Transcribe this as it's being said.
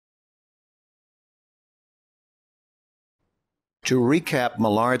To recap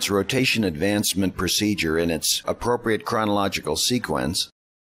Millard's rotation advancement procedure in its appropriate chronological sequence,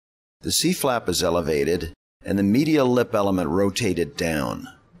 the C-flap is elevated and the medial lip element rotated down.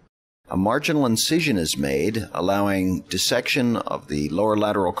 A marginal incision is made, allowing dissection of the lower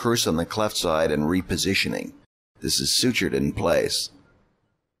lateral crus on the cleft side and repositioning. This is sutured in place.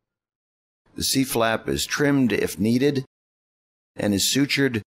 The C-flap is trimmed if needed and is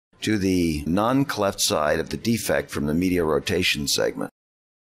sutured to the non-cleft side of the defect from the medial rotation segment.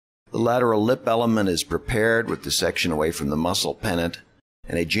 The lateral lip element is prepared with dissection away from the muscle pennant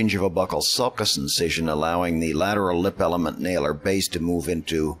and a gingival-buccal sulcus incision, allowing the lateral lip element nail or base to move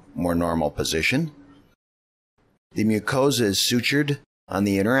into more normal position. The mucosa is sutured on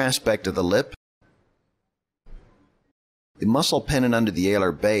the inner aspect of the lip. The muscle pennant under the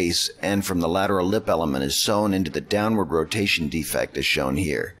alar base and from the lateral lip element is sewn into the downward rotation defect as shown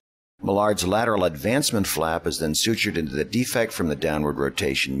here. Millard's lateral advancement flap is then sutured into the defect from the downward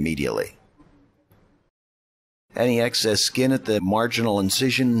rotation medially. Any excess skin at the marginal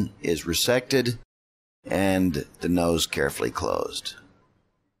incision is resected and the nose carefully closed.